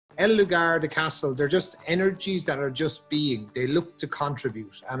El lugar, the castle, they're just energies that are just being. They look to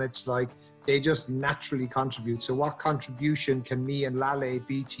contribute, and it's like they just naturally contribute. So what contribution can me and Laleh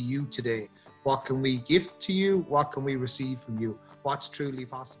be to you today? What can we give to you? What can we receive from you? What's truly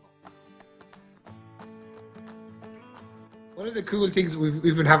possible? One of the cool things,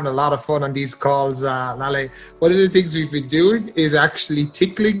 we've been having a lot of fun on these calls, Laleh. One of the things we've been doing is actually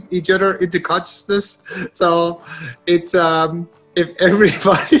tickling each other into consciousness. So it's, if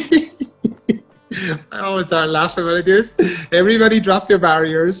everybody, I always start laughing when I do this. Everybody drop your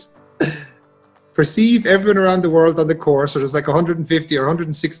barriers. Perceive everyone around the world on the course. So there's like 150 or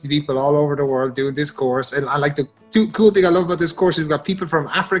 160 people all over the world doing this course. And I like the cool thing I love about this course is we've got people from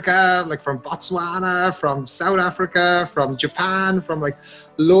Africa, like from Botswana, from South Africa, from Japan, from like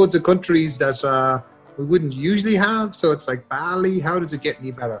loads of countries that we wouldn't usually have. So it's like Bali, how does it get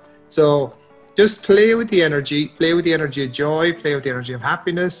any better? So just play with the energy of joy, play with the energy of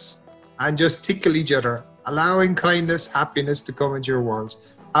happiness, and just tickle each other, allowing kindness, happiness to come into your world.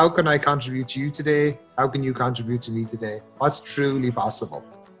 How can I contribute to you today? How can you contribute to me today? What's truly possible?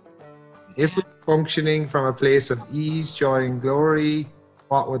 If we're functioning from a place of ease, joy, and glory,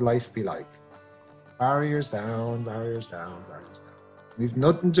 what would life be like? Barriers down, barriers down, barriers down. We've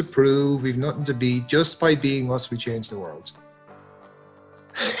nothing to prove, we've nothing to be. Just by being us, we change the world.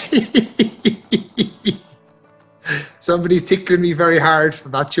 Somebody's tickling me very hard.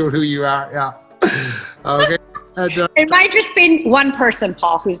 I'm not sure who you are. Yeah. Okay. It might just be one person,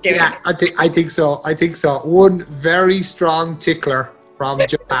 Paul, who's doing it. I think so. I think so. One very strong tickler from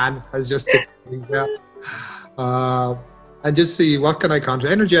Japan has just tickled me. Yeah. And just see, what can I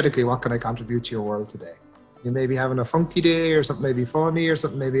contribute energetically? What can I contribute to your world today? You may be having a funky day, or something may be funny, or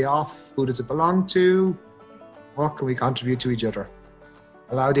something may be off. Who does it belong to? What can we contribute to each other?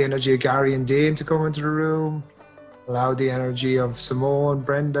 Allow the energy of Gary and Dane to come into the room. Allow the energy of Simone,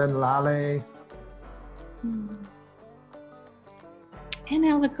 Brendan, Laleh. And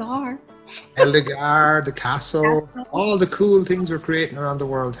Elgar. Elgar, the castle, all the cool things we're creating around the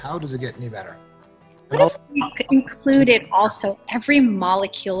world. How does it get any better? What if we included also every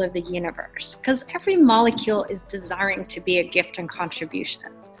molecule of the universe? Because every molecule is desiring to be a gift and contribution.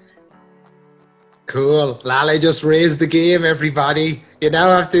 Cool. Laleh just raised the game, everybody. You now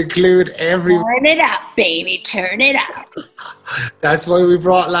have to include every... Turn it up, baby. Turn it up. That's why we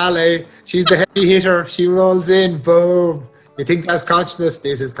brought Laleh. She's the heavy hitter. She rolls in. Boom. You think that's consciousness?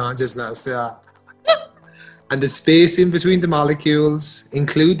 This is consciousness, yeah. And the space in between the molecules,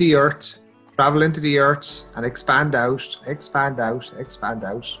 include the earth, travel into the earth, and expand out, expand out, expand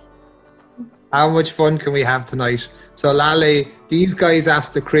out. How much fun can we have tonight? So Laleh, these guys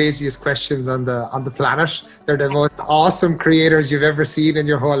ask the craziest questions on the planet. They're the most awesome creators you've ever seen in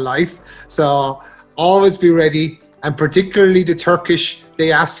your whole life. So always be ready. And particularly the Turkish,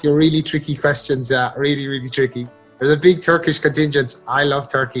 they ask you really tricky questions. Yeah, really, really tricky. There's a big Turkish contingent. I love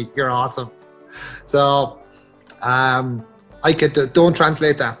Turkey. You're awesome. So don't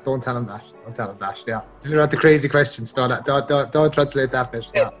translate that. Don't tell them that. Don't tell them that. Yeah. If you're not the crazy questions, don't translate that bit.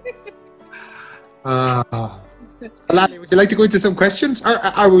 Yeah. Laleh, would you like to go into some questions,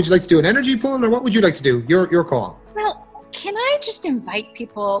 or would you like to do an energy pull, or what would you like to do? Your call. Well, can I just invite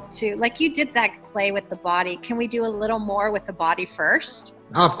people to, like you did that play with the body, can we do a little more with the body first?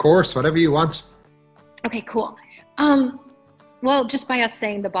 Of course, whatever you want. Okay, cool. Well, just by us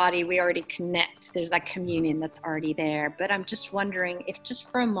saying the body, we already connect. There's that communion that's already there. But I'm just wondering if just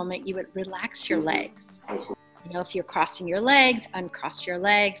for a moment you would relax your legs. You know, if you're crossing your legs, uncross your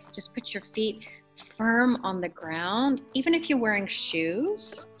legs, just put your feet firm on the ground, even if you're wearing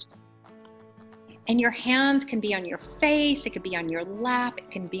shoes. And your hands can be on your face, it could be on your lap,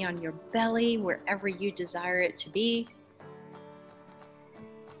 it can be on your belly, wherever you desire it to be.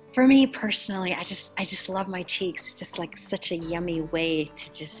 For me personally, I just love my cheeks. It's just like such a yummy way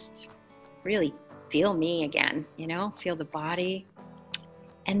to just really feel me again, you know, feel the body.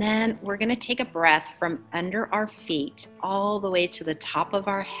 And then we're gonna take a breath from under our feet all the way to the top of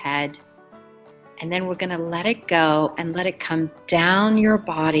our head. And then we're gonna let it go and let it come down your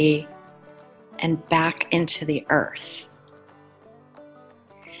body and back into the earth.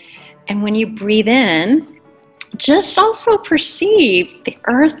 And when you breathe in, just also perceive the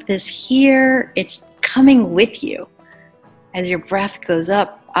earth is here, it's coming with you. As your breath goes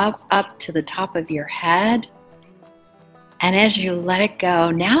up, up, up to the top of your head. And as you let it go,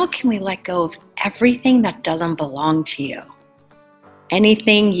 now can we let go of everything that doesn't belong to you?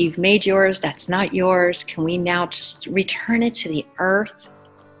 Anything you've made yours that's not yours, can we now just return it to the earth?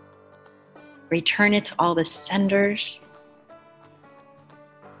 Return it to all the senders.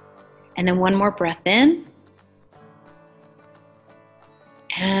 And then one more breath in.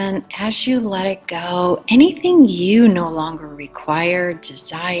 And as you let it go, anything you no longer require,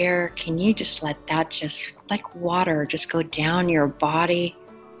 desire, can you just let that, just like water, just go down your body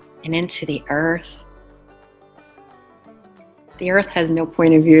and into the earth? The earth has no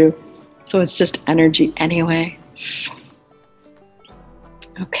point of view, so it's just energy anyway.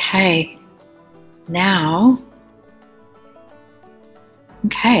 Okay, now,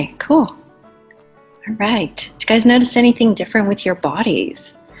 okay, cool. All right. Did you guys notice anything different with your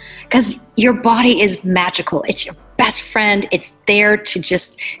bodies? Because your body is magical. It's your best friend. It's there to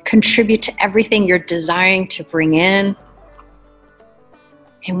just contribute to everything you're desiring to bring in.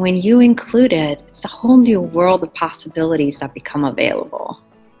 And when you include it, it's a whole new world of possibilities that become available.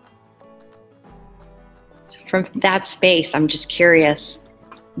 So from that space, I'm just curious,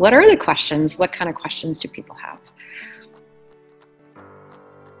 what are the questions? What kind of questions do people have?